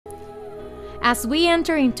as we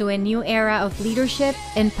enter into a new era of leadership,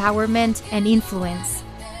 empowerment, and influence.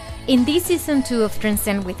 In this season 2 of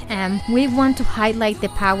Transcend with M, we want to highlight the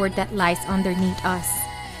power that lies underneath us,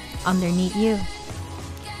 underneath you.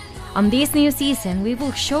 On this new season, we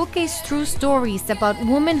will showcase true stories about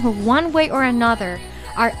women who, one way or another,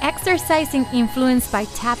 are exercising influence by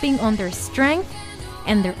tapping on their strength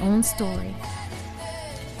and their own story.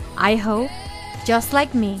 I hope, just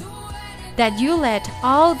like me, that you let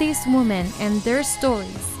all these women and their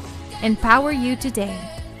stories empower you today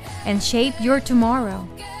and shape your tomorrow,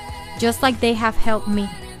 just like they have helped me.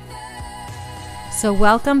 So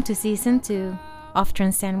welcome to Season 2 of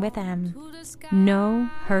Transcend with M. Know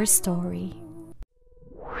her story.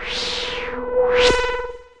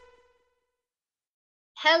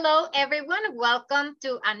 Hello, everyone. Welcome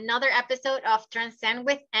to another episode of Transcend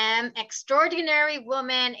with M, Extraordinary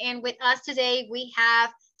Woman. And with us today, we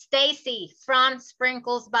have Stacy from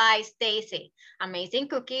Sprinkles by Stacy. Amazing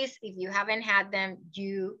cookies. If you haven't had them,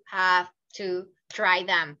 you have to try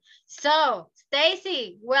them. So,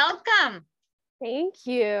 Stacy, welcome. Thank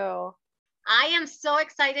you. I am so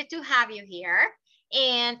excited to have you here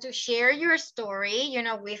and to share your story. You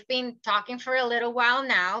know, we've been talking for a little while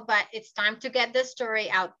now, but it's time to get the story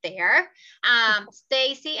out there.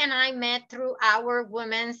 Stacy and I met through our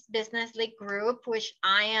Women's Business League group, which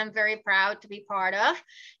I am very proud to be part of.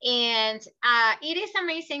 And it is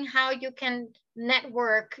amazing how you can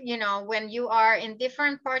network, you know, when you are in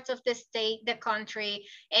different parts of the state, the country,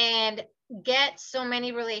 and get so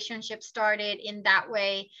many relationships started in that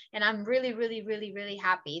way. And I'm really, really, really, really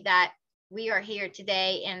happy that we are here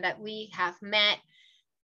today and that we have met.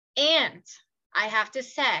 And I have to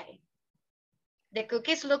say, the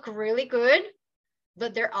cookies look really good,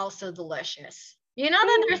 but they're also delicious. You know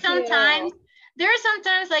that there's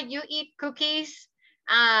sometimes like you eat cookies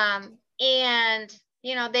and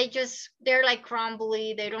you know they're like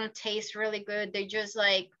crumbly, they don't taste really good, they just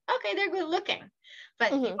like, okay, they're good looking.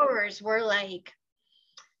 But yours were like,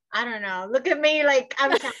 I don't know, look at me like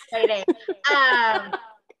I'm celebrating.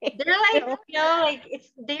 They're like, you know, like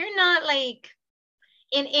they're not like,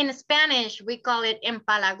 in Spanish we call it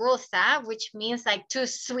empalagosa, which means like too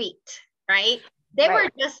sweet, right? They're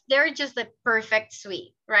just the perfect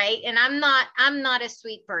sweet, right? And I'm not a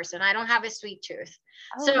sweet person. I don't have a sweet tooth.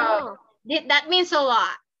 That means a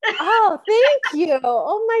lot. Oh, thank you.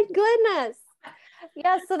 Oh my goodness.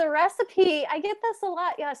 Yeah, so the recipe, I get this a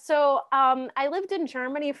lot. Yeah, so I lived in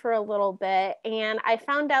Germany for a little bit, and I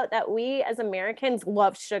found out that we as Americans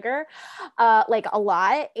love sugar like a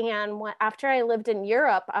lot. And after I lived in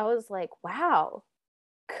Europe, I was like, wow,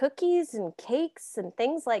 cookies and cakes and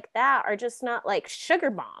things like that are just not like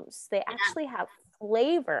sugar bombs. They actually have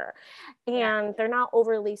flavor and they're not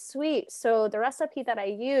overly sweet. So the recipe that I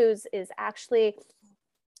use is actually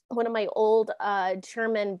one of my old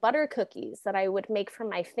German butter cookies that I would make for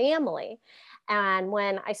my family. And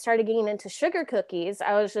when I started getting into sugar cookies,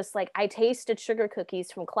 I was just like, I tasted sugar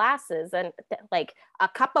cookies from classes and like a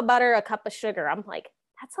cup of butter, a cup of sugar. I'm like,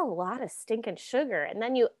 that's a lot of stinking sugar. And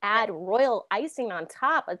then you add royal icing on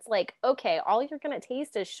top. It's like, okay, all you're going to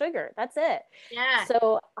taste is sugar. That's it. Yeah.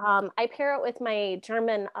 So I pair it with my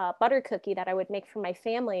German butter cookie that I would make for my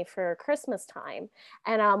family for Christmas time.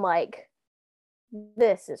 And I'm like,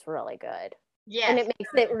 this is really good. Yes. And it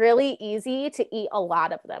makes it really easy to eat a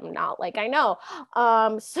lot of them, not like I know.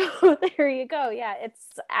 So there you go. Yeah, it's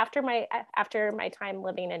after my time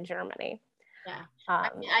living in Germany. Yeah.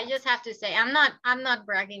 I just have to say, I'm not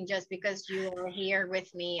bragging just because you are here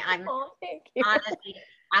with me. Thank you. Honestly,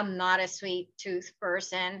 I'm not a sweet tooth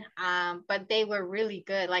person. But they were really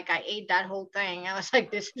good. Like I ate that whole thing. I was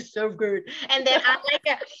like, this is so good. And then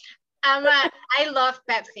I love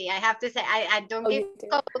Pepsi. I have to say, I don't give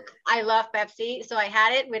Coke. I love Pepsi. So I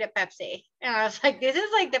had it with a Pepsi. And I was like, this is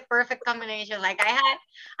like the perfect combination. Like I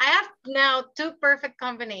have now two perfect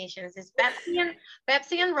combinations. It's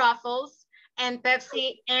Pepsi and Ruffles, and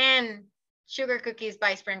Pepsi and Sugar Cookies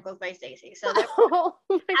by Sprinkles by Stacy. So all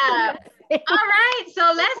right,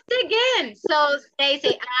 so let's dig in. So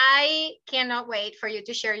Stacy, I cannot wait for you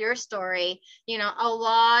to share your story. You know, a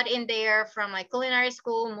lot in there from like culinary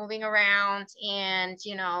school, moving around, and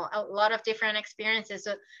you know, a lot of different experiences.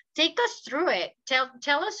 So take us through it. Tell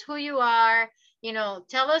us who you are. You know,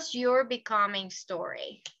 tell us your becoming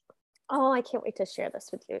story. Oh, I can't wait to share this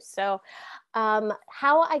with you. So,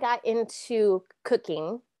 how I got into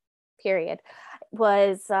cooking, period,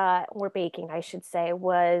 was, or baking, I should say,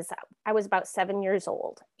 was I was about 7 years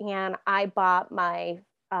old, and I bought my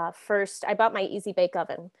first, I bought my Easy Bake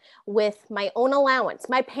Oven with my own allowance.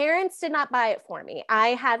 My parents did not buy it for me. I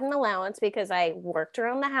had an allowance because I worked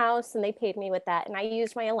around the house and they paid me with that. And I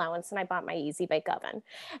used my allowance and I bought my Easy Bake Oven.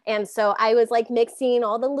 And so I was like mixing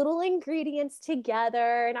all the little ingredients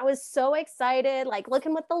together. And I was so excited, like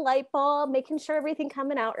looking with the light bulb, making sure everything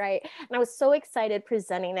coming out right. And I was so excited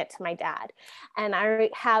presenting it to my dad. And I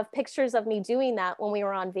have pictures of me doing that when we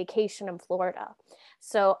were on vacation in Florida.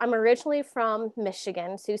 So I'm originally from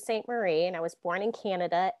Michigan, Sault Ste. Marie, and I was born in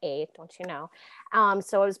Canada, don't you know?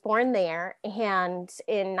 So I was born there. And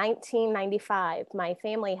in 1995, my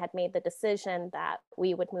family had made the decision that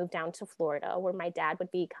we would move down to Florida, where my dad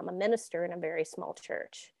would become a minister in a very small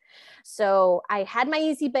church. So I had my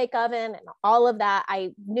Easy Bake Oven and all of that.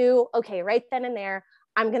 I knew, okay, right then and there,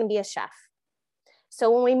 I'm going to be a chef. So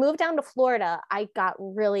when we moved down to Florida, I got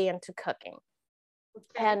really into cooking.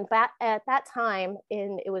 Okay. And at that time,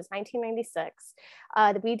 it was 1996,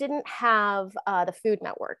 we didn't have the Food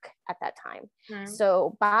Network at that time. Mm.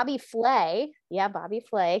 So Bobby Flay, he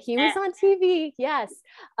was on TV, yes.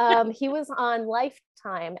 He was on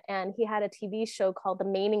Lifetime, and he had a TV show called The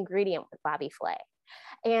Main Ingredient with Bobby Flay.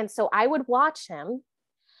 And so I would watch him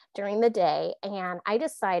during the day, and I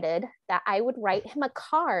decided that I would write him a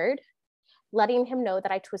card letting him know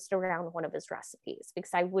that I twisted around one of his recipes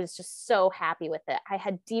because I was just so happy with it. I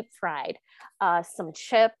had deep fried some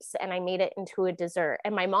chips and I made it into a dessert.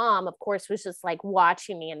 And my mom, of course, was just like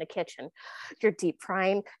watching me in the kitchen. You're deep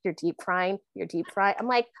frying. I'm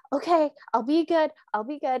like, okay, I'll be good.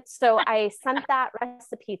 So I sent that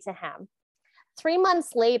recipe to him. 3 months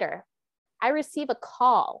later, I receive a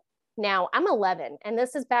call. Now I'm 11, and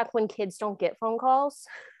this is back when kids don't get phone calls.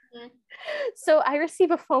 Mm-hmm. So I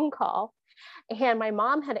receive a phone call. And my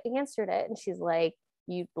mom had answered it, and she's like,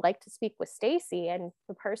 "You'd like to speak with Stacy?" And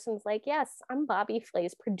the person's like, "Yes, I'm Bobby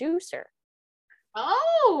Flay's producer."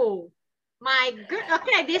 Oh my goodness.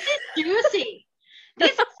 Okay, this is juicy.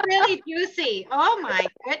 This is really juicy. Oh my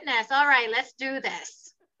goodness. All right, let's do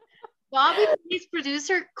this. Bobby Flay's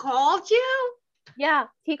producer called you? Yeah,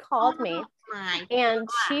 he called me. And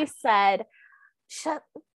she said,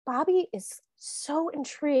 Bobby is so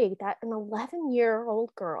intrigued that an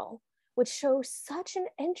 11-year-old girl would show such an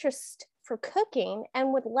interest for cooking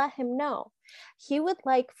and would let him know. He would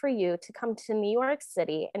like for you to come to New York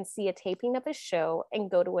City and see a taping of his show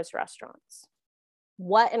and go to his restaurants.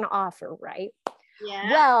 What an offer, right?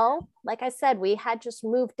 Yeah. Well, like I said, we had just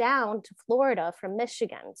moved down to Florida from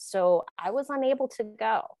Michigan, so I was unable to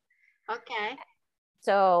go. Okay.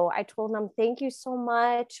 So I told them, thank you so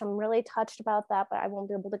much. I'm really touched about that, but I won't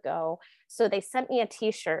be able to go. So they sent me a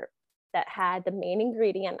t-shirt that had the main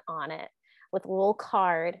ingredient on it with a little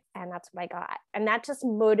card, and that's what I got. And that just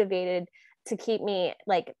motivated to keep me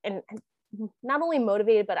like, and not only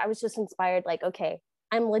motivated, but I was just inspired, like, okay,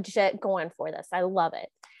 I'm legit going for this. I love it.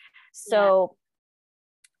 So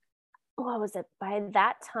what was it? By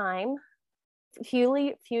that time, a few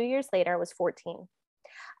years later, I was 14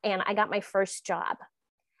 and I got my first job.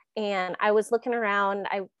 And I was looking around.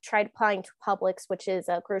 I tried applying to Publix, which is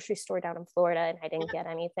a grocery store down in Florida, and I didn't get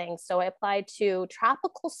anything. So I applied to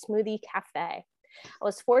Tropical Smoothie Cafe. I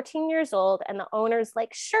was 14 years old, and the owner's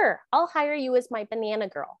like, "Sure, I'll hire you as my banana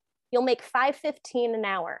girl. You'll make $5.15 an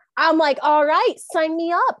hour." I'm like, "All right, sign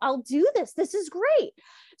me up. I'll do this. This is great."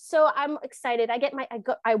 So I'm excited.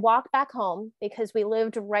 I walk back home because we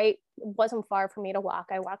lived right, it wasn't far for me to walk.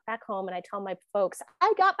 I walk back home and I tell my folks,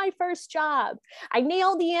 I got my first job. I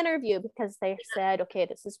nailed the interview because they said, okay,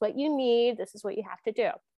 this is what you need. This is what you have to do.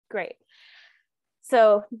 Great.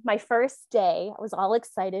 So my first day, I was all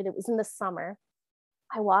excited. It was in the summer.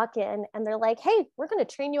 I walk in and they're like, "Hey, we're going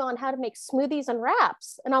to train you on how to make smoothies and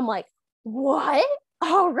wraps." And I'm like, "What?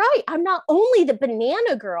 All right. I'm not only the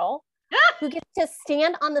banana girl who gets to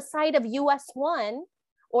stand on the side of US 1,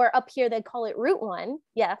 or up here they call it Route 1.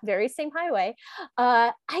 Yeah, very same highway.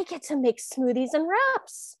 I get to make smoothies and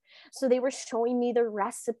wraps." So they were showing me the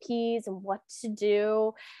recipes and what to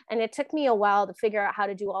do. And it took me a while to figure out how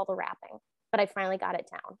to do all the wrapping, but I finally got it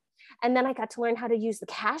down. And then I got to learn how to use the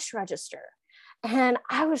cash register. And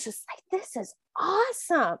I was just like, this is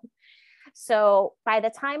awesome. So by the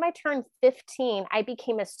time I turned 15, I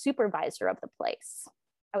became a supervisor of the place.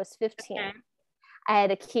 I was 15. Okay. I had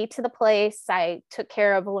a key to the place. I took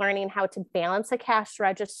care of learning how to balance a cash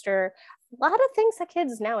register. A lot of things that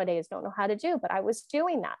kids nowadays don't know how to do, but I was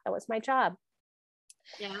doing that. That was my job.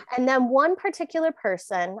 Yeah. And then one particular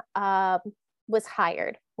person was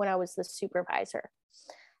hired when I was the supervisor.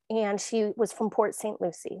 And she was from Port St.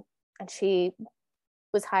 Lucie. And she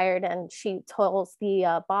was hired, and she tells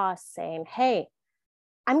the boss saying, "Hey,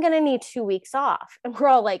 I'm going to need 2 weeks off. And we're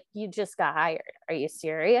all like, you just got hired. Are you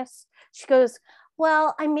serious? She goes,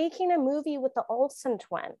 well, I'm making a movie with the Olsen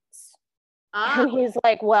twins. And he's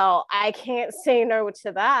like, well, I can't say no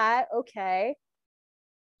to that. Okay.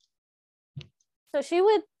 So she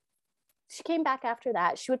came back after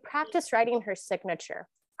that. She would practice writing her signature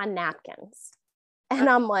on napkins. And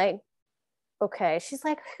I'm like, okay. She's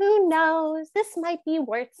like, who knows? This might be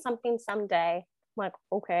worth something someday. I'm like,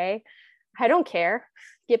 okay, I don't care.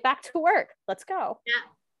 Get back to work. Let's go.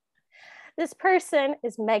 Yeah. This person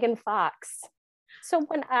is Megan Fox. So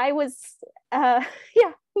when I was,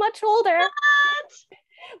 much older,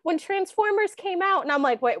 when Transformers came out, and I'm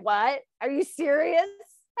like, wait, what? Are you serious?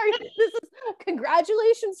 This is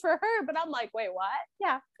congratulations for her, but I'm like, wait, what?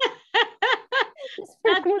 Yeah.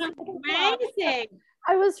 That's amazing.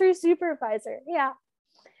 I was her supervisor. Yeah.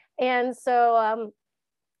 And so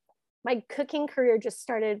my cooking career just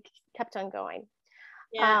kept on going.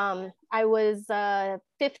 Yeah. I was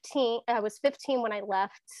 15. I was 15 when I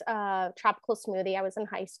left Tropical Smoothie. I was in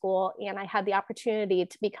high school, and I had the opportunity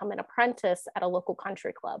to become an apprentice at a local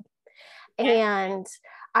country club. And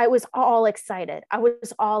I was all excited. I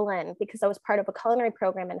was all in because I was part of a culinary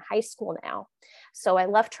program in high school now. So I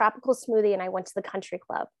left Tropical Smoothie and I went to the country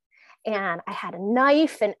club, and I had a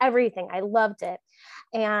knife and everything. I loved it.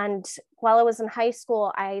 And while I was in high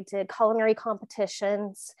school, I did culinary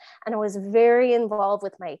competitions, and I was very involved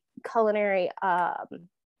with my culinary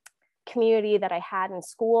community that I had in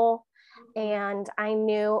school. And I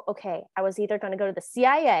knew, okay, I was either going to go to the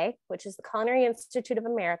CIA, which is the Culinary Institute of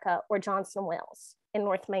America, or Johnson & Wales in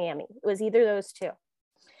North Miami. It was either those two.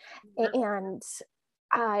 And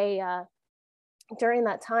I, during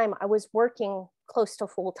that time, I was working close to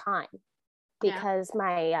full time because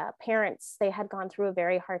my parents, they had gone through a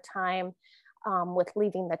very hard time with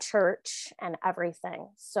leaving the church and everything.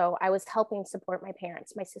 So I was helping support my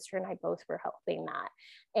parents. My sister and I both were helping that.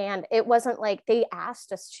 And it wasn't like they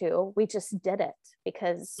asked us to, we just did it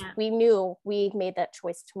because we knew we made that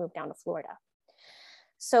choice to move down to Florida.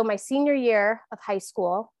 So my senior year of high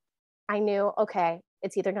school, I knew, okay,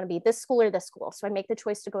 it's either going to be this school or this school. So I make the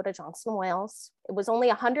choice to go to Johnson & Wales. It was only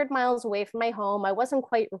 100 miles away from my home. I wasn't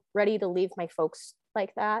quite ready to leave my folks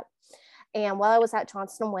like that. And while I was at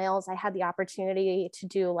Johnson & Wales, I had the opportunity to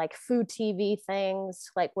do like food TV things,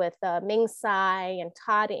 like with Ming Tsai and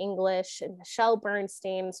Todd English and Michelle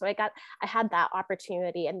Bernstein. So I had that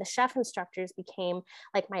opportunity, and the chef instructors became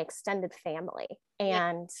like my extended family.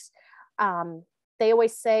 And they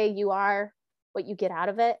always say you are what you get out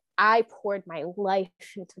of it. I poured my life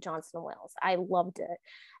into Johnson & Wales. I loved it.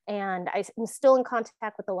 And I'm still in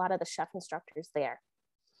contact with a lot of the chef instructors there.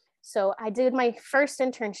 So I did my first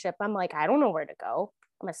internship. I'm like, I don't know where to go.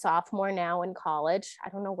 I'm a sophomore now in college. I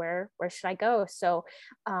don't know where should I go? So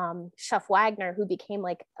Chef Wagner, who became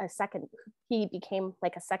like a second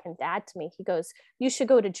dad to me. He goes, you should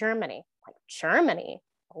go to Germany. I'm like, Germany?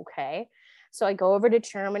 Okay. So I go over to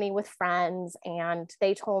Germany with friends, and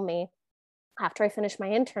they told me after I finished my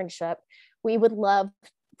internship, we would love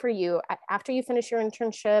for you, after you finish your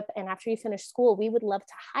internship and after you finish school, we would love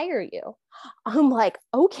to hire you. I'm like,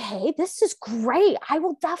 okay, this is great. I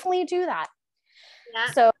will definitely do that.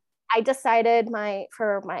 Yeah. So I decided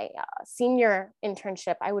for my senior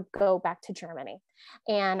internship, I would go back to Germany,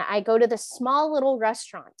 and I go to this small little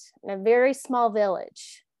restaurant in a very small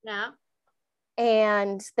village. Yeah.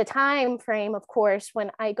 And the time frame, of course, when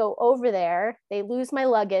I go over there, they lose my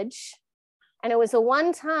luggage. And it was the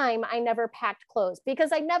one time I never packed clothes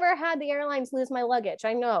because I never had the airlines lose my luggage.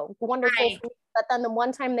 I know, wonderful. Right. But then the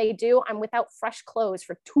one time they do, I'm without fresh clothes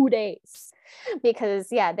for 2 days because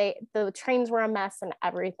the trains were a mess and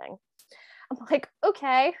everything. I'm like,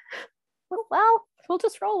 okay, well, we'll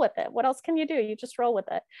just roll with it. What else can you do? You just roll with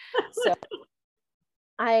it. So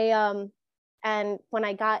and when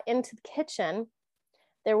I got into the kitchen,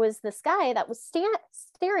 there was this guy that was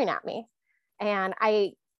staring at me, and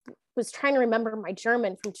I was trying to remember my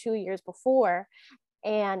German from 2 years before.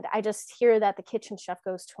 And I just hear that the kitchen chef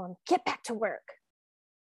goes to him, get back to work.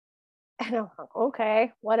 And I'm like,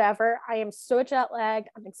 okay, whatever. I am so jet lagged.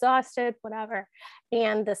 I'm exhausted, whatever.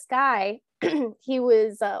 And this guy, he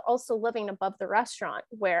was also living above the restaurant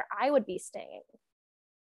where I would be staying.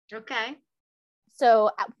 Okay.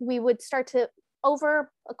 So we would start to, over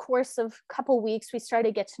a course of a couple weeks, we started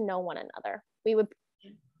to get to know one another. We would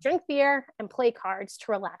drink beer and play cards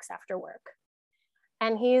to relax after work.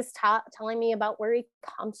 And he's telling me about where he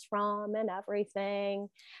comes from and everything.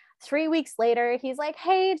 3 weeks later, he's like,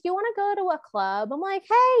 hey, do you want to go to a club? I'm like,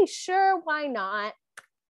 hey, sure, why not?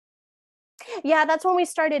 Yeah, that's when we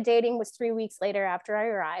started dating, was 3 weeks later after I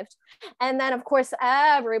arrived. And then of course,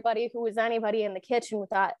 everybody who was anybody in the kitchen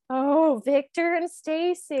thought, oh, Victor and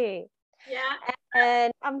Stacy. Yeah.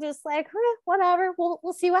 And I'm just like, whatever,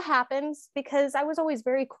 we'll see what happens, because I was always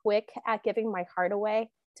very quick at giving my heart away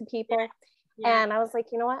to people. Yeah. Yeah. And I was like,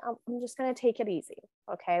 you know what, I'm just going to take it easy.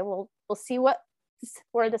 Okay, we'll see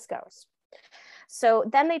where this goes. So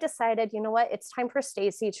then they decided, you know what, it's time for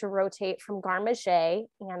Stacy to rotate from Garde Manger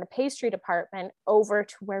and the pastry department over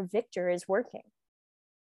to where Victor is working,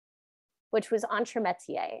 which was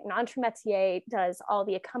Entremetier. And Entremetier does all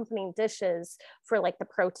the accompanying dishes for like the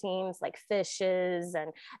proteins, like fishes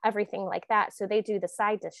and everything like that. So they do the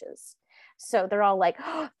side dishes. So they're all like,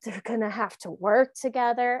 oh, they're gonna have to work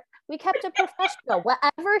together. We kept it professional.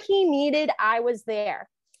 Whatever he needed, I was there.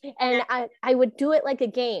 And I would do it like a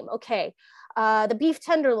game. Okay, the beef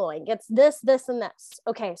tenderloin gets this, this, and this.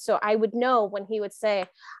 Okay, so I would know when he would say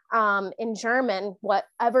in German,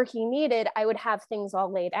 whatever he needed, I would have things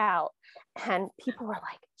all laid out. And people were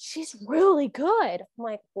like, she's really good. I'm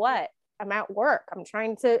like, what? I'm at work.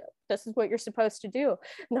 This is what you're supposed to do.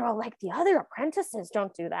 And they're all like, the other apprentices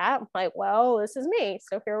don't do that. I'm like, well, this is me.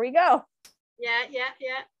 So here we go. Yeah.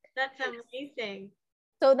 That's amazing.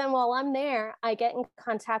 So then while I'm there, I get in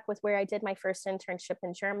contact with where I did my first internship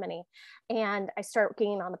in Germany. And I start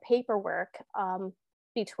getting on the paperwork,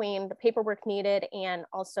 between the paperwork needed and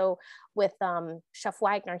also with Chef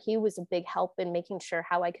Wagner. He was a big help in making sure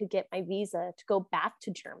how I could get my visa to go back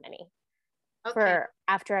to Germany for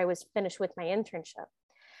after I was finished with my internship.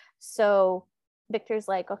 So Victor's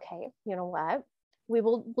like, okay, you know what?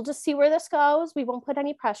 We'll just see where this goes. We won't put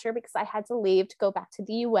any pressure, because I had to leave to go back to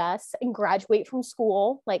the US and graduate from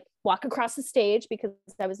school, like walk across the stage, because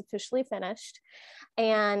I was officially finished.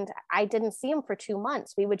 And I didn't see him for 2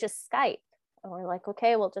 months. We would just Skype. And we're like,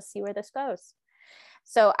 okay, we'll just see where this goes.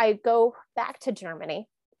 So I go back to Germany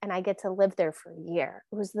and I get to live there for a year.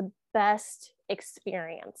 It was the best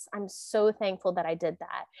experience. I'm so thankful that I did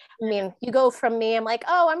that. I mean, you go from me, I'm like,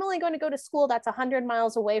 oh, I'm only going to go to school that's 100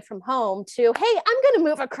 miles away from home, to, hey, I'm going to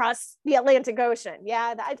move across the Atlantic Ocean.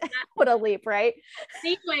 Yeah, what a leap, right?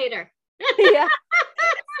 See you later. Yeah.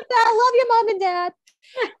 I love you, Mom and Dad.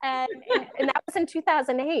 And that was in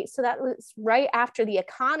 2008. So that was right after the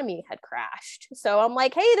economy had crashed. So I'm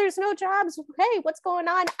like, hey, there's no jobs. Hey, what's going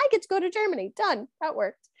on? I get to go to Germany. Done. That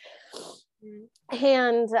worked.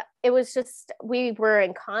 And it was just, we were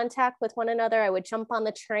in contact with one another. I would jump on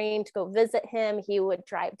the train to go visit him. He would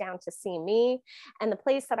drive down to see me. And the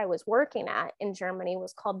place that I was working at in Germany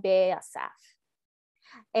was called BASF.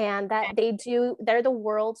 And they're the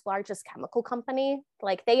world's largest chemical company.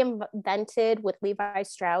 Like, they invented with Levi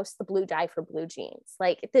Strauss the blue dye for blue jeans.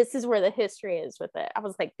 Like, this is where the history is with it. I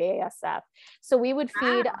was like, BASF. So we would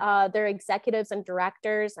feed their executives and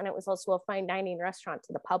directors, and it was also a fine dining restaurant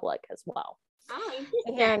to the public as well. Oh,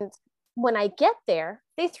 interesting. And when I get there,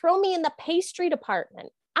 they throw me in the pastry department.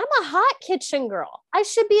 I'm a hot kitchen girl. I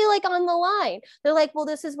should be like on the line. They're like, well,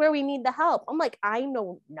 this is where we need the help. I'm like, I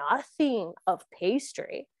know nothing of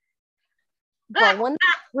pastry. But when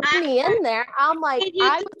they put me in there, I'm like, Did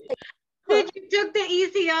you took the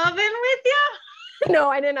easy oven with you? No,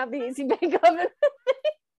 I didn't have the easy bake oven.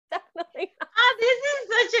 Definitely not. Oh, this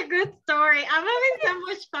is such a good story. I'm having so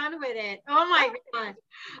much fun with it. Oh my God.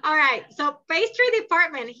 All right. So pastry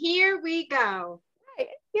department, here we go. Right,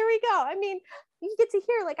 here we go. I mean, you get to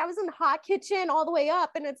hear, like, I was in the hot kitchen all the way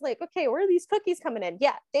up, and it's like, okay, where are these cookies coming in?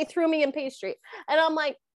 Yeah, they threw me in pastry. And I'm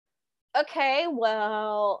like, okay,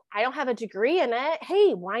 well, I don't have a degree in it.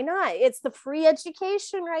 Hey, why not? It's the free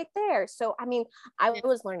education right there. So, I mean, I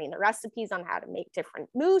was learning the recipes on how to make different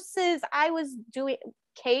mousses. I was doing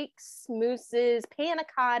cakes, mousses, panna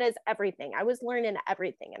cottas, everything. I was learning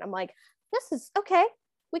everything. And I'm like, this is okay.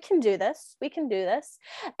 We can do this. We can do this.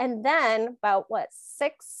 And then about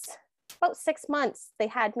 6 months, they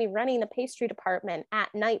had me running the pastry department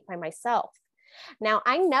at night by myself. Now,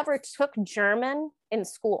 I never took German in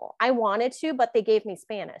school. I wanted to, but they gave me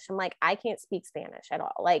Spanish. I'm like, I can't speak Spanish at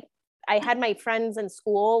all. Like, I had my friends in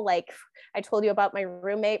school. Like, I told you about my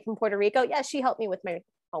roommate from Puerto Rico. Yeah, she helped me with my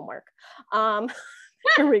homework.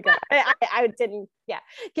 Here we go. I didn't,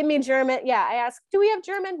 give me German. Yeah, I asked, do we have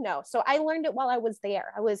German? No. So I learned it while I was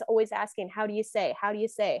there. I was always asking, how do you say? How do you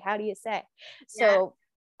say? How do you say? So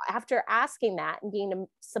after asking that and being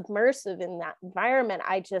submersive in that environment,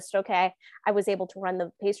 I was able to run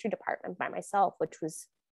the pastry department by myself, which was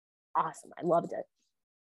awesome. I loved it.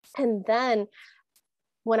 And then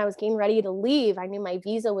when I was getting ready to leave, I knew my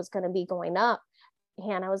visa was going to be going up.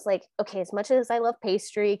 And I was like, okay, as much as I love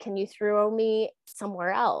pastry, can you throw me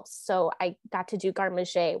somewhere else? So I got to do garde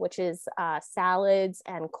manger, which is salads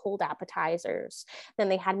and cold appetizers. Then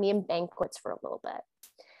they had me in banquets for a little bit.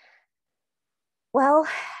 Well,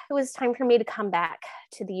 it was time for me to come back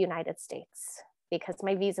to the United States because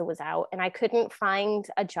my visa was out and I couldn't find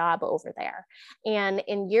a job over there. And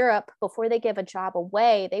in Europe, before they give a job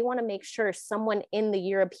away, they want to make sure someone in the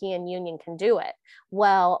European Union can do it.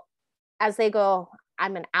 Well, as they go,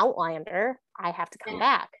 I'm an outlander, I have to come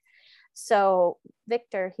back. So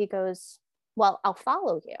Victor, he goes, well, I'll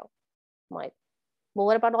follow you. I'm like, well,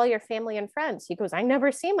 what about all your family and friends? He goes, I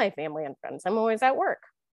never see my family and friends. I'm always at work.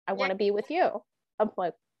 I want to be with you. I'm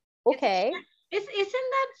like, okay. Isn't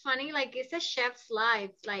that funny? Like, it's a chef's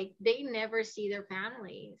life. Like, they never see their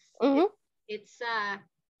families. Mm-hmm. It's kind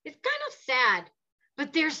of sad,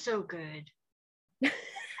 but they're so good.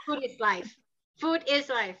 Food is life. Food is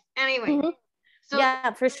life. Anyway. Mm-hmm. So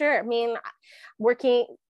yeah, for sure. I mean, working,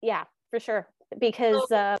 yeah, for sure. Because what's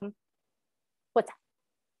that?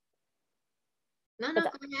 No, go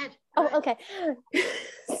ahead. Okay.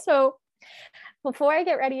 So before I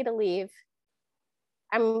get ready to leave,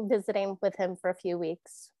 I'm visiting with him for a few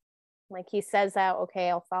weeks. Like, he says that, okay,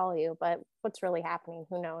 I'll follow you, but what's really happening?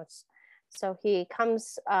 Who knows? So he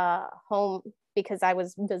comes home because I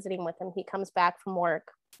was visiting with him. He comes back from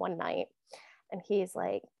work one night and he's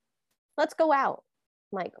like, let's go out.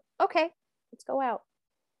 I'm like, okay, let's go out.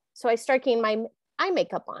 So I start getting my eye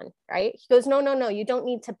makeup on, right? He goes, no, you don't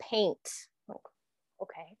need to paint. I'm like,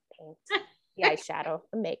 okay, paint. The eyeshadow,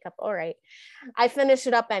 the makeup, all right. I finish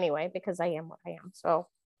it up anyway because I am what I am. So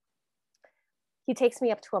he takes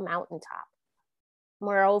me up to a mountaintop.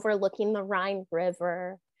 We're overlooking the Rhine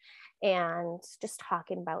River and just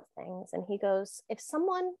talking about things. And he goes, if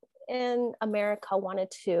someone in America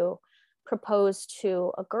wanted to propose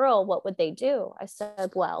to a girl, what would they do? I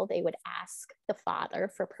said, well, they would ask the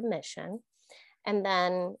father for permission. And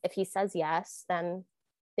then if he says yes, then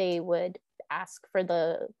they would ask for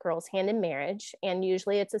the girl's hand in marriage. And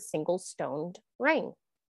usually it's a single stoned ring.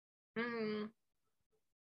 Mm.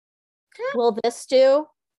 Will this do?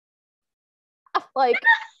 I'm like,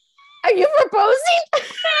 are you proposing?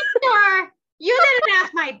 Victor, you didn't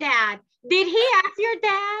ask my dad. Did he ask your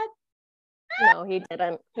dad? No, he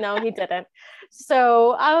didn't.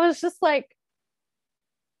 So I was just like,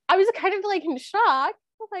 I was kind of like in shock.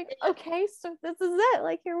 Like, okay, so this is it.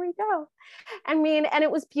 Like, here we go. I mean, and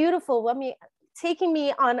it was beautiful. Taking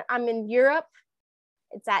me on, I'm in Europe.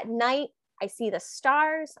 It's at night. I see the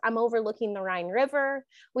stars. I'm overlooking the Rhine River.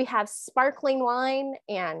 We have sparkling wine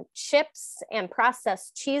and chips and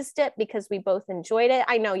processed cheese dip because we both enjoyed it.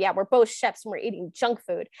 I know, yeah, we're both chefs and we're eating junk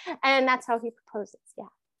food. And that's how he proposes, yeah.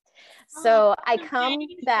 So I come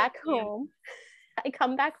back home. I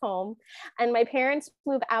come back home and my parents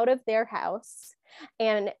move out of their house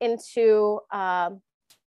and into,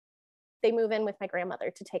 they move in with my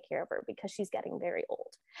grandmother to take care of her because she's getting very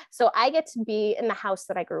old. So I get to be in the house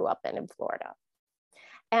that I grew up in Florida.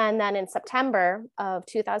 And then in September of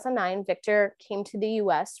 2009, Victor came to the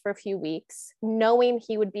US for a few weeks, knowing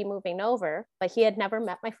he would be moving over, but he had never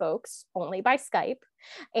met my folks, only by Skype.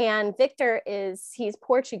 And Victor he's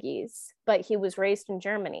Portuguese, but he was raised in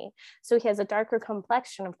Germany. So he has a darker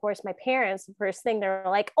complexion. Of course, my parents, the first thing, they're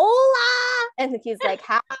like, hola! And he's like,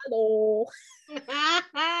 hello.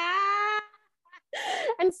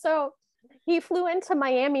 And so he flew into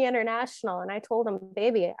Miami International and I told him,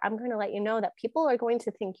 baby, I'm going to let you know that people are going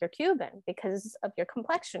to think you're Cuban because of your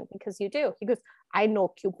complexion, because you do. He goes, I know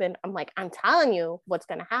Cuban. I'm like, I'm telling you what's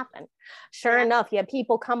going to happen. Sure enough, he had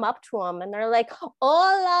people come up to him and they're like,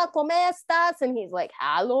 hola, ¿cómo estás? And he's like,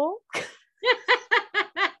 hello.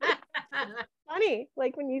 Funny,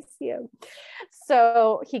 like when you see him.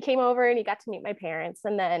 So he came over and he got to meet my parents.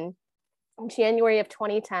 And then in January of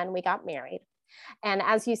 2010, we got married. And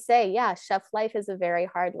as you say, yeah, chef life is a very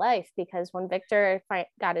hard life because when Victor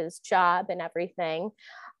got his job and everything,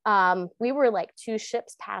 we were like two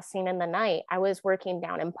ships passing in the night. I was working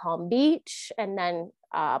down in Palm Beach. And then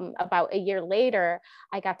about a year later,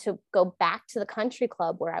 I got to go back to the country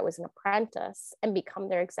club where I was an apprentice and become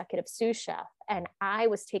their executive sous chef. And I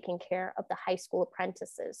was taking care of the high school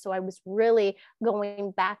apprentices. So I was really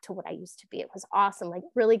going back to what I used to be. It was awesome, like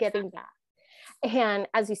really giving back. And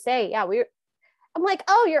as you say, yeah, I'm like,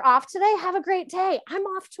 oh, you're off today? Have a great day. I'm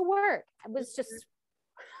off to work. I was just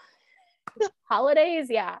holidays,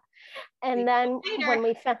 yeah. And then when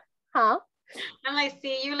we found, I'm like,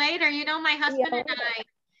 see you later. You know, my husband and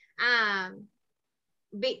I,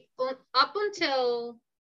 up until,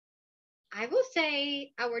 I will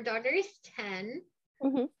say our daughter is 10.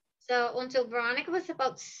 Mm-hmm. So until Veronica was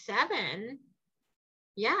about 7,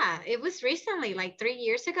 Yeah, it was recently, like 3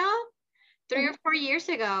 years ago, 3 or 4 years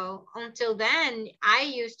ago. Until then, I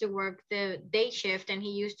used to work the day shift and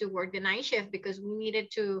he used to work the night shift because we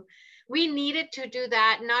needed to do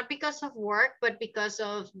that, not because of work, but because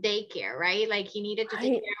of daycare, right? Like he needed to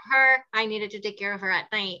take Right. care of her. I needed to take care of her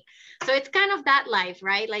at night. So it's kind of that life,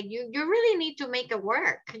 right? Like you really need to make it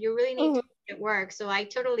work. You really need to Mhm. make it work. So I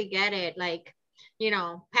totally get it. Like,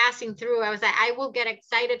 passing through, I was like, I will get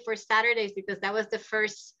excited for Saturdays because that was the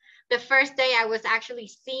first day I was actually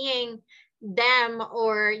seeing them,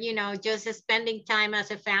 or just spending time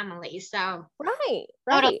as a family. So Right,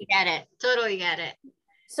 right. totally get it. Totally get it.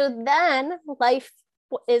 So then life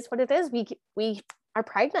is what it is. We are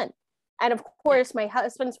pregnant. And of course, my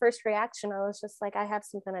husband's first reaction, I was just like, I have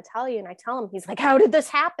something to tell you. And I tell him, he's like, how did this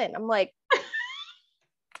happen? I'm like,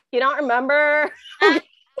 you don't remember?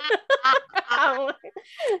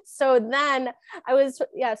 So then I was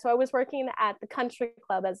working at the country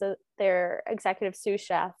club as their executive sous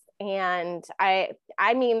chef. And I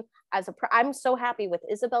mean, I'm so happy with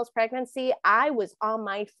Isabel's pregnancy. I was on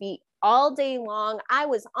my feet all day long. I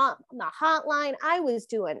was on the hotline. I was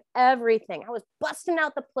doing everything. I was busting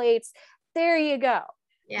out the plates. There you go.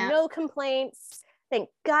 Yeah. No complaints. Thank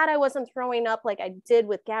God I wasn't throwing up like I did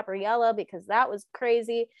with Gabriella, because that was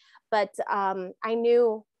crazy. But I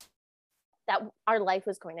knew that our life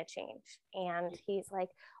was going to change. And he's like,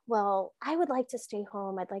 well, I would like to stay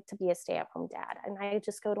home. I'd like to be a stay-at-home dad. And I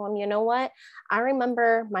just go to him, you know what? I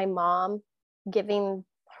remember my mom giving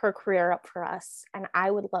her career up for us, and I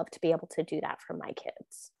would love to be able to do that for my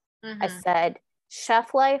kids. I said,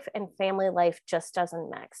 chef life and family life just doesn't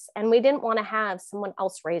mix. And we didn't want to have someone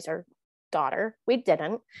else raise our daughter. We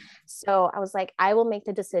didn't. So I was like, I will make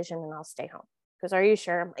the decision and I'll stay home. Because are you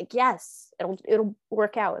sure? I'm like, yes, it'll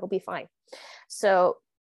work out. It'll be fine. So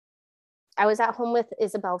I was at home with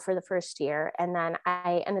Isabel for the first year, and then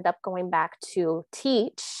I ended up going back to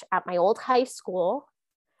teach at my old high school,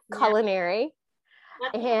 culinary.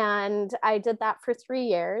 And I did that for 3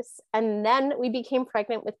 years. And then we became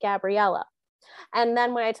pregnant with Gabriella. And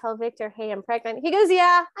then when I tell Victor, hey, I'm pregnant, he goes,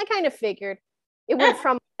 yeah, I kind of figured. It went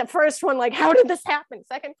from the first one, like, how did this happen?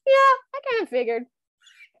 Second, yeah, I kind of figured.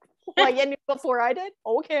 Well, you knew before I did?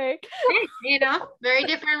 Okay. Very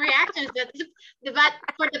different reactions. But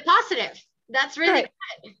for the positive, that's really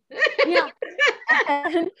good. Yeah.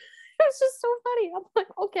 And it was just so funny. I'm like,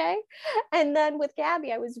 okay. And then with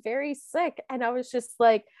Gabby, I was very sick. And I was just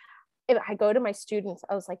like, if I go to my students,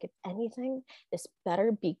 I was like, if anything, this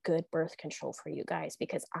better be good birth control for you guys,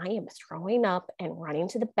 because I am throwing up and running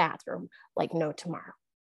to the bathroom like no tomorrow.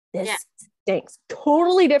 This stinks.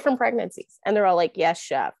 Totally different pregnancies. And they're all like, yes,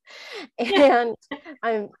 chef. And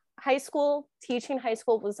I'm teaching high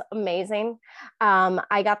school was amazing.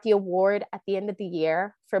 I got the award at the end of the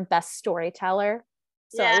year for best storyteller.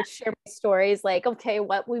 So I would share my stories, like, okay,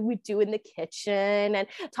 what we would do in the kitchen, and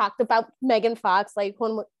talked about Megan Fox, like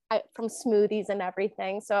from Smoothies and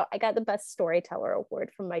everything. So I got the best storyteller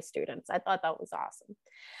award from my students. I thought that was awesome.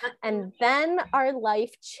 And then our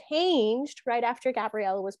life changed right after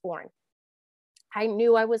Gabriella was born. I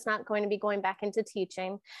knew I was not going to be going back into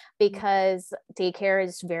teaching because daycare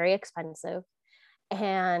is very expensive.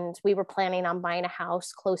 And we were planning on buying a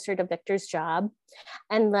house closer to Victor's job.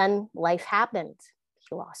 And then life happened.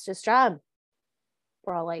 He lost his job.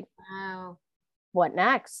 We're all like, wow, what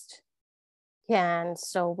next? And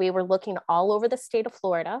so we were looking all over the state of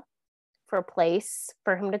Florida for a place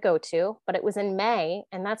for him to go to, but it was in May,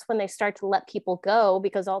 and that's when they start to let people go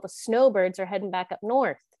because all the snowbirds are heading back up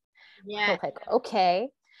north. Yeah. Like, okay.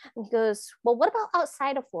 And he goes, well, what about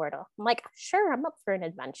outside of Florida? I'm like, sure, I'm up for an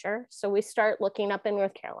adventure. So we start looking up in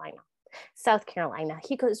North Carolina, South Carolina.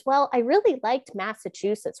 He goes, well, I really liked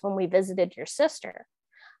Massachusetts when we visited your sister.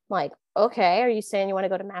 I'm like, okay, are you saying you want to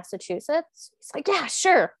go to Massachusetts? He's like, yeah,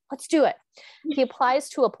 sure, let's do it. He applies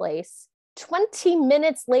to a place. 20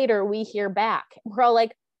 minutes later, we hear back. We're all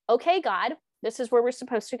like, okay, God, this is where we're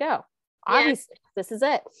supposed to go. Obviously, this is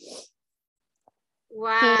it.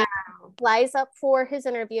 Wow. He flies up for his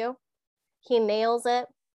interview. He nails it.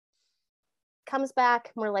 Comes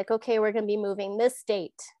back. And we're like, okay, we're going to be moving this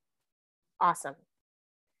date. Awesome.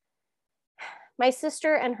 My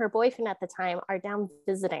sister and her boyfriend at the time are down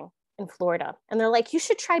visiting in Florida. And they're like, you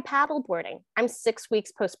should try paddleboarding. I'm 6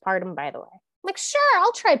 weeks postpartum, by the way. I'm like, sure,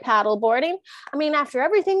 I'll try paddleboarding. I mean, after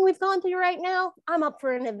everything we've gone through right now, I'm up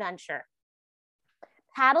for an adventure.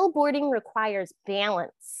 Paddleboarding requires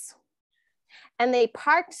balance. And they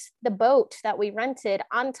parked the boat that we rented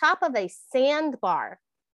on top of a sandbar.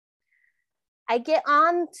 I get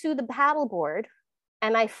onto the paddleboard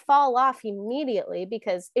and I fall off immediately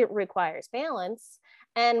because it requires balance.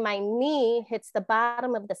 and my knee hits the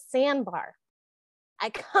bottom of the sandbar. I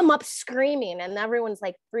come up screaming and everyone's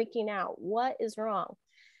like freaking out. What is wrong?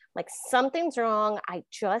 Like, something's wrong. I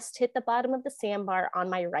just hit the bottom of the sandbar on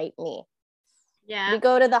my right knee. Yeah. We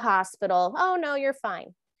go to the hospital. Oh, no, you're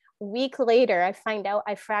fine. A week later, I find out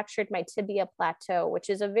I fractured my tibia plateau, which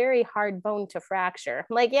is a very hard bone to fracture.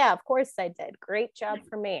 I'm like, yeah, of course I did. Great job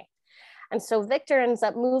for me. And so Victor ends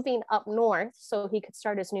up moving up north so he could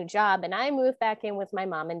start his new job. And I moved back in with my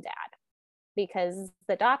mom and dad because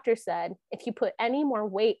the doctor said, if you put any more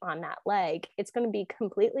weight on that leg, it's going to be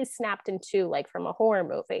completely snapped in two, like from a horror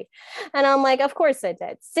movie. And I'm like, of course I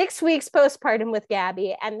did. 6 weeks postpartum with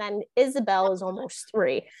Gabby. And then Isabel is almost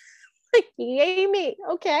 3. Like, yay me.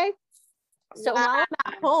 Okay. So Wow. while I'm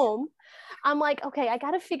at home, I'm like, okay, I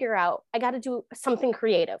got to do something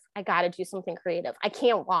creative. I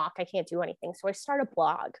can't walk. I can't do anything. So I start a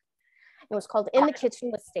blog. It was called In the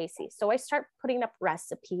Kitchen with Stacy. So I start putting up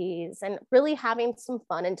recipes and really having some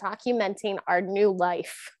fun and documenting our new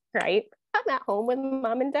life, right? I'm at home with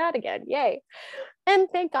mom and dad again. Yay. And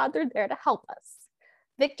thank God they're there to help us.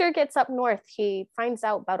 Victor gets up north. He finds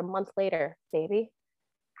out about a month later, baby,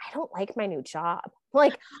 I don't like my new job.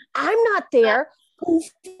 Like, I'm not there. Go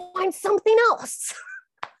find something else.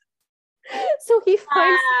 So he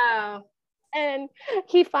finds, Wow. and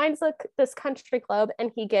he finds this country club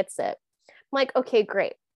and he gets it. I'm like, okay,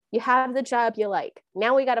 great. You have the job you like.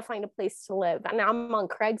 Now we got to find a place to live. And I'm on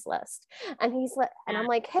Craigslist. And he's like, and I'm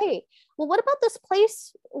like, hey, well, what about this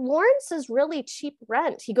place? Lawrence is really cheap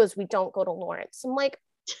rent. He goes, we don't go to Lawrence. I'm like,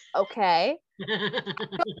 okay.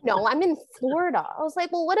 No, I'm in Florida. I was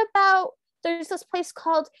like, well, what about, there's this place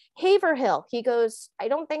called Haverhill. He goes, I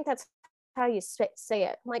don't think that's how you say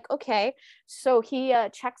it. I'm like, okay. So he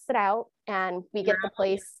checks it out and we get the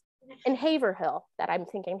place in Haverhill that I'm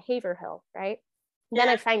thinking Haverhill, right? Then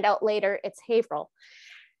I find out later it's Haverhill.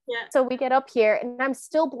 Yeah. So we get up here and I'm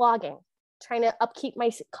still blogging, trying to upkeep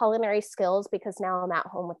my culinary skills because now I'm at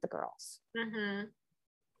home with the girls. Mm-hmm.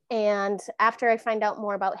 And after I find out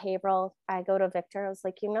more about Haverhill, I go to Victor. I was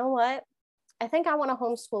like, you know what? I think I want to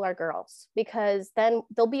homeschool our girls because then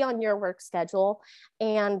they'll be on your work schedule.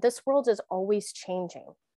 And this world is always changing.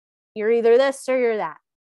 You're either this or you're that.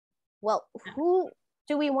 Well, who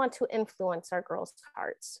do we want to influence our girls'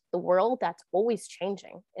 hearts? The world that's always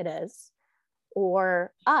changing, it is,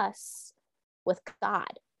 or us with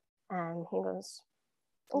God? And he goes,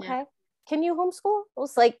 okay, can you homeschool? I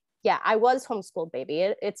was like, yeah, I was homeschooled,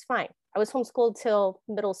 baby. It's fine. I was homeschooled till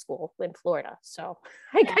middle school in Florida. So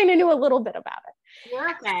I kind of knew a little bit about it.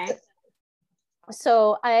 You're okay.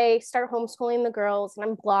 So I start homeschooling the girls and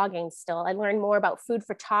I'm blogging still. I learned more about food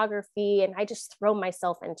photography and I just throw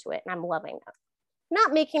myself into it and I'm loving it.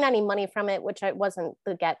 Not making any money from it, which I wasn't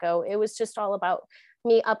the get-go. It was just all about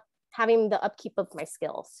me having the upkeep of my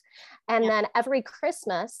skills. And then every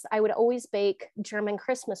Christmas, I would always bake German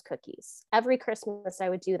Christmas cookies. Every Christmas I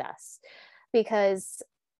would do this because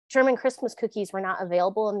German Christmas cookies were not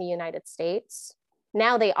available in the United States.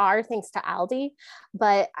 Now they are, thanks to Aldi,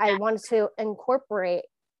 but I wanted to incorporate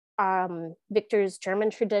Victor's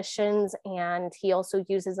German traditions, and he also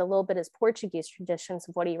uses a little bit his Portuguese traditions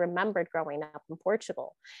of what he remembered growing up in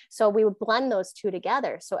Portugal. So we would blend those two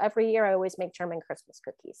together. So every year I always make German Christmas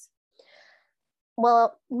cookies.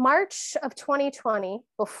 Well, March of 2020,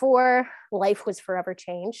 before life was forever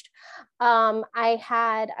changed, I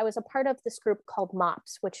was a part of this group called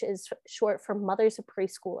MOPS, which is short for Mothers of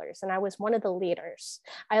Preschoolers, and I was one of the leaders.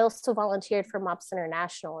 I also volunteered for MOPS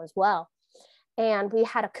International as well. And we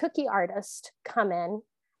had a cookie artist come in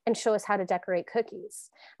and show us how to decorate cookies.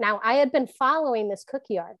 Now, I had been following this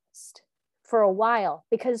cookie artist for a while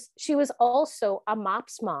because she was also a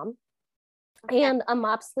MOPS mom and a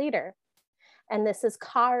MOPS leader. And this is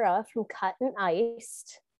Cara from Cut and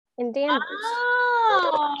Iced in Danvers.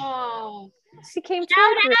 Oh, she came shout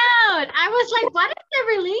out. I was like, what is the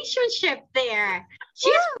relationship there?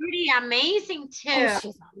 She's pretty amazing too. Oh,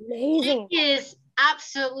 she's amazing. She is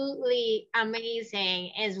absolutely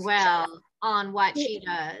amazing as well on what she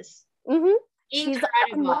does. Mm-hmm.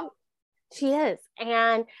 Incredible. She is.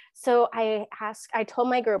 And so I told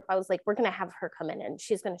my group, I was like, we're going to have her come in and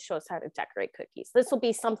she's going to show us how to decorate cookies. This will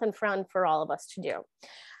be something fun for all of us to do.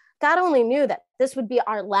 God only knew that this would be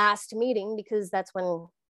our last meeting because that's when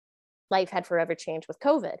life had forever changed with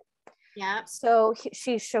COVID. Yeah. So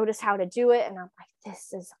she showed us how to do it. And I'm like,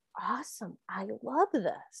 this is awesome. I love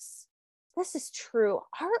this. This is true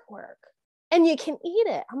artwork. And you can eat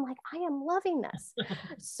it. I'm like, I am loving this.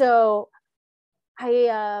 So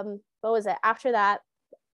what was it? After that,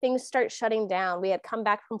 things start shutting down. We had come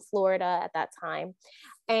back from Florida at that time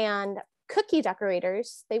and cookie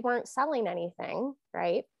decorators, they weren't selling anything,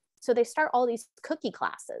 right? So they start all these cookie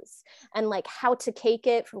classes, and like How to Cake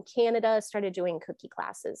It from Canada started doing cookie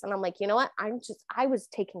classes. And I'm like, you know what? I was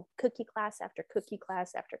taking cookie class after cookie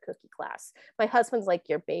class after cookie class. My husband's like,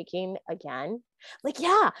 you're baking again? Like,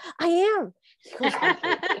 yeah, I am. He goes, "Are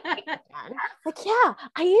you baking again?" Like, yeah,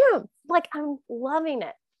 I am. Like, I'm loving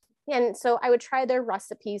it. And so I would try their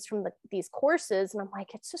recipes from these courses, and I'm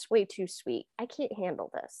like, it's just way too sweet. I can't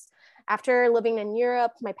handle this. After living in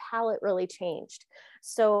Europe, my palate really changed.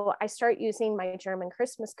 So I start using my German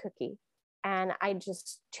Christmas cookie, and I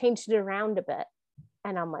just changed it around a bit.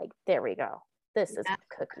 And I'm like, there we go. This is a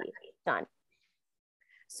cookie done.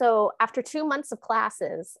 So after 2 months of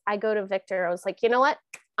classes, I go to Victor. I was like, you know what?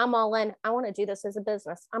 I'm all in. I want to do this as a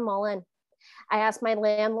business. I'm all in. I asked my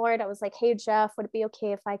landlord, I was like, hey, Jeff, would it be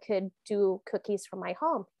okay if I could do cookies from my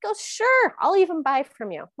home? He goes, sure, I'll even buy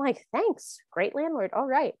from you. I'm like, thanks, great landlord. All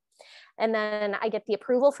right. And then I get the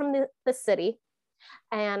approval from the city,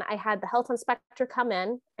 and I had the health inspector come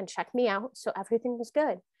in and check me out. So everything was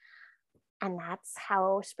good. And that's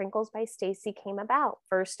how Sprinkles by Stacy came about.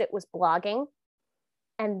 First, it was blogging,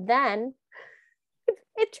 and then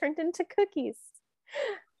it turned into cookies.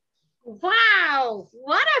 Wow,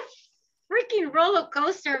 what a freaking roller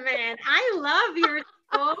coaster, man. I love your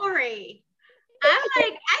story. I'm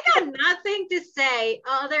like, I got nothing to say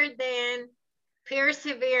other than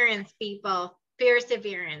perseverance, people.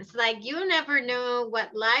 Perseverance. Like, you never know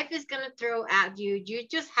what life is going to throw at you. You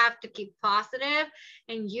just have to keep positive,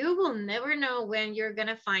 and you will never know when you're going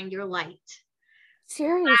to find your light.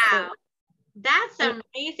 Seriously. Wow, that's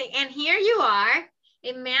amazing. And here you are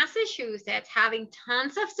in Massachusetts having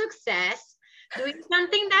tons of success, doing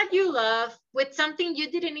something that you love with something you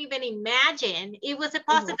didn't even imagine it was a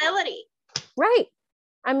possibility. Right.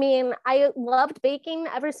 I mean, I loved baking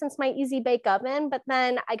ever since my Easy Bake Oven, but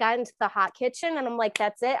then I got into the hot kitchen, and I'm like,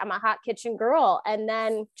 that's it. I'm a hot kitchen girl. And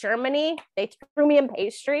then Germany, they threw me in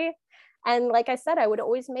pastry. And like I said, I would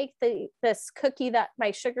always make this cookie, that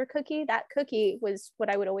my sugar cookie, that cookie was what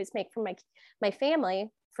I would always make for my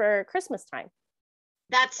family for Christmas time.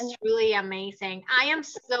 That's truly amazing. I am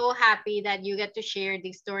so happy that you get to share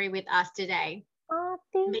this story with us today. Oh,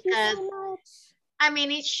 thank you so much. I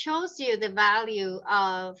mean, it shows you the value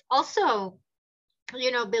of also,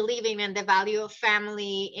 believing in the value of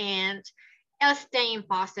family and staying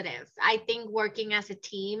positive. I think working as a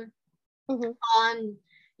team on,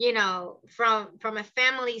 from a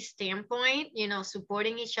family standpoint,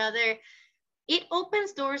 supporting each other, it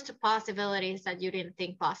opens doors to possibilities that you didn't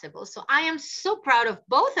think possible. So I am so proud of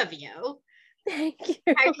both of you. Thank you.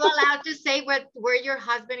 Are you allowed to say where your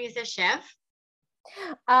husband is a chef?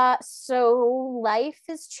 So life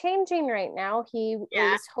is changing right now. He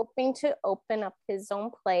is hoping to open up his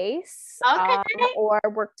own place, or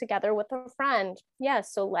work together with a friend. Yeah,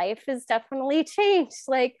 so life is definitely changed.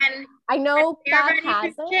 Like, and I know God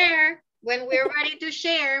has it. When we're ready to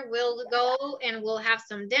share, we'll go and we'll have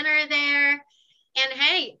some dinner there. And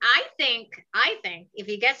hey, I think if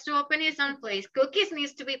he gets to open his own place, cookies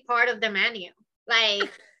needs to be part of the menu.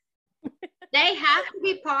 Like, they have to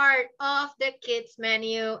be part of the kids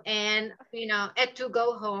menu, and a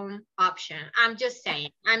to-go home option. I'm just saying.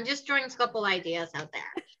 I'm just throwing a couple ideas out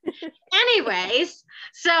there. Anyways,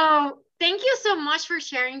 so thank you so much for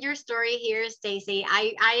sharing your story here, Stacy.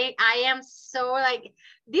 I am so, like,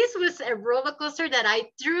 this was a roller coaster that I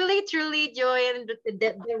truly enjoyed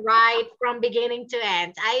the ride from beginning to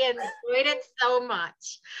end. I enjoyed it so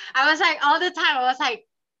much. I was like, all the time, I was like,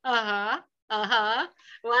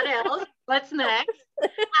 what else? What's next?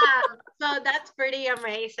 So that's pretty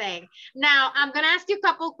amazing. Now, I'm going to ask you a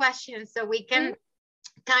couple questions so we can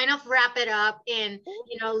kind of wrap it up and,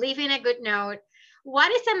 leaving a good note.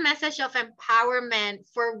 What is a message of empowerment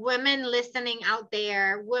for women listening out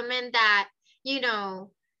there, women that,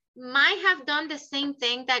 might have done the same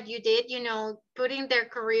thing that you did, putting their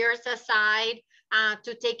careers aside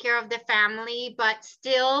to take care of the family, but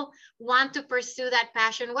still want to pursue that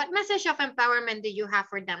passion? What message of empowerment do you have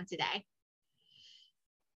for them today?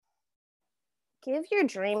 Give your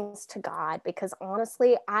dreams to God, because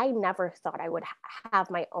honestly, I never thought I would have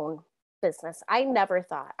my own business. I never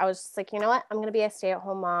thought. I was just like, you know what? I'm going to be a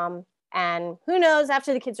stay-at-home mom. And who knows,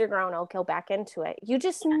 after the kids are grown, I'll go back into it. You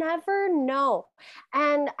just never know.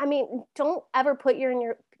 And I mean, don't ever put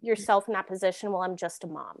yourself in that position, well, I'm just a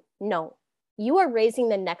mom. No, you are raising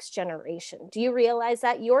the next generation. Do you realize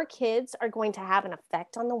that your kids are going to have an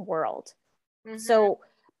effect on the world? So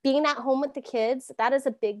being at home with the kids, that is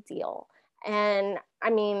a big deal. And I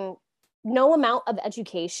mean, no amount of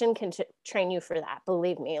education can train you for that.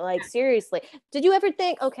 Believe me, like, seriously. Did you ever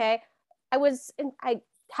think, okay, I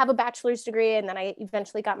have a bachelor's degree, and then I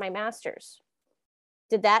eventually got my master's.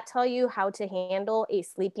 Did that tell you how to handle a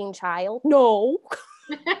sleeping child? No.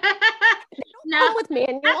 No, come with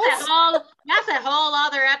manuals. That's a whole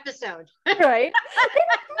other episode. Right?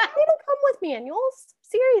 They don't come with manuals.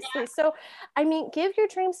 Seriously. So, I mean, give your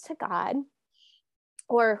dreams to God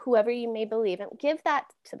or whoever you may believe in. Give that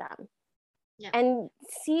to them. Yeah. And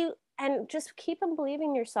see, and just keep on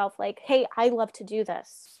believing yourself like, hey, I love to do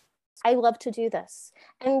this. I love to do this.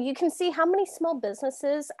 And you can see how many small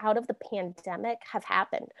businesses out of the pandemic have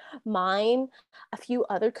happened. Mine, a few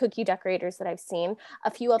other cookie decorators that I've seen,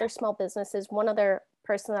 a few other small businesses. One other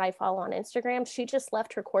person that I follow on Instagram, she just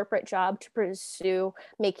left her corporate job to pursue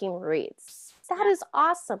making wreaths. That is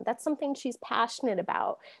awesome. That's something she's passionate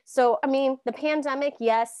about. So, I mean, the pandemic,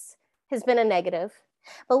 yes, has been a negative,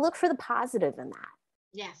 but look for the positive in that.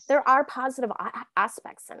 Yes. There are positive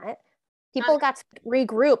aspects in it. People got to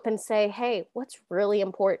regroup and say, hey, what's really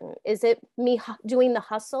important? Is it me doing the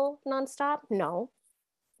hustle nonstop? No.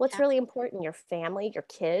 What's really important? Your family, your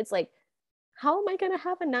kids. Like, how am I going to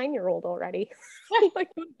have a 9-year-old already? Oh my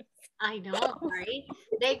goodness. I know, right?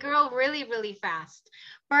 They grow really, really fast.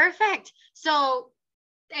 Perfect. So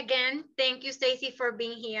again, thank you, Stacy, for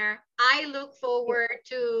being here. I look forward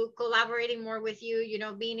to collaborating more with you, you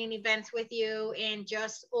know, being in events with you and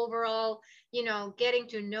just overall, you know, getting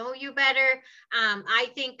to know you better. I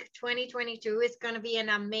think 2022 is going to be an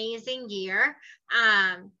amazing year.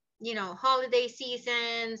 You know, holiday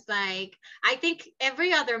seasons, like I think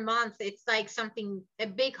every other month it's like something, a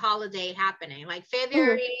big holiday happening, like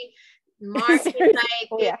February, March is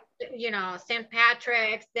like, you know, St.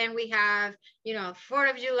 Patrick's, then we have, you know,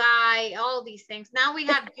 4th of July, all these things. Now we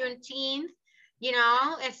have Juneteenth, you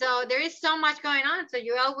know, and so there is so much going on. So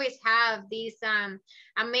you always have these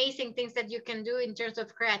amazing things that you can do in terms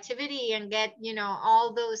of creativity and get, you know,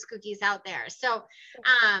 all those cookies out there. So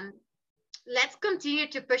let's continue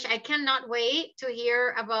to push. I cannot wait to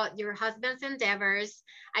hear about your husband's endeavors.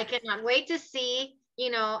 I cannot wait to see, you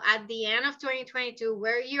know, at the end of 2022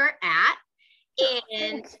 where you're at,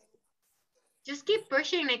 and just keep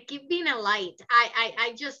pushing and keep being a light.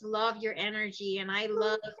 I just love your energy, and I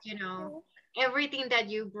love, you know, everything that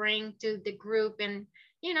you bring to the group. And,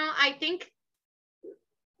 you know, I think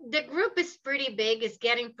the group is pretty big, it's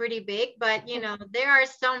getting pretty big, but, you know, there are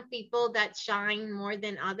some people that shine more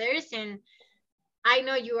than others. And I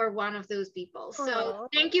know you are one of those people. So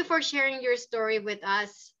thank you for sharing your story with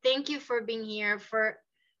us. Thank you for being here, for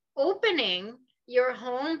opening your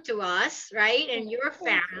home to us, right? And your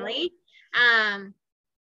family. And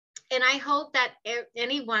I hope that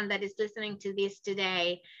anyone that is listening to this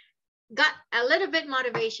today got a little bit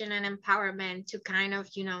motivation and empowerment to kind of,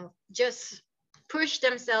 you know, just push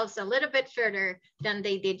themselves a little bit further than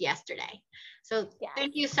they did yesterday. So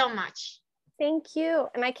thank you so much. Thank you.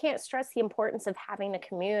 And I can't stress the importance of having a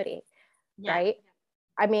community, right?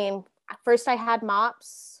 I mean, first I had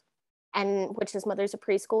MOPS, which is Mothers of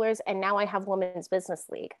Preschoolers, and now I have Women's Business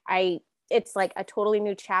League. It's like a totally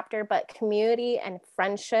new chapter, but community and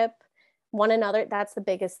friendship, one another, that's the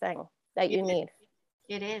biggest thing that you need.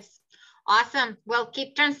 It is. Awesome. Well,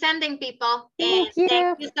 keep transcending, people. Thank you.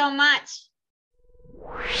 Thank you so much.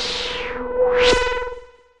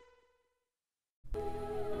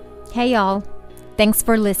 Hey y'all, thanks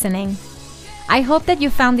for listening. I hope that you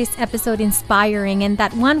found this episode inspiring and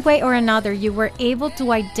that one way or another you were able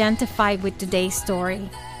to identify with today's story.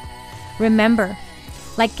 Remember,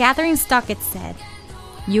 like Catherine Stockett said,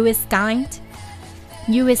 you is kind,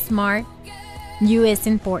 you is smart, you is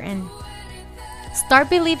important. Start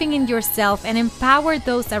believing in yourself and empower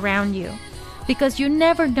those around you, because you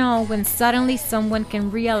never know when suddenly someone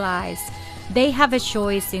can realize they have a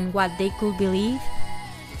choice in what they could believe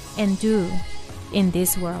and do in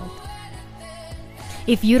this world.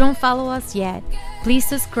 If you don't follow us yet, please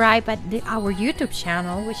subscribe at our YouTube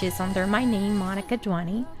channel, which is under my name, Monica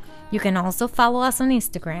Duani. You can also follow us on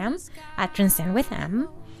Instagram at Transcend with M.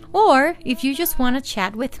 Or if you just want to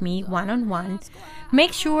chat with me one-on-one,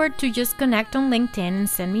 make sure to just connect on LinkedIn and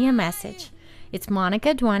send me a message. It's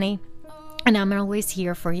Monica Duani, and I'm always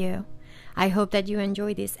here for you. I hope that you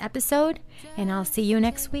enjoyed this episode, and I'll see you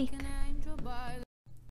next week.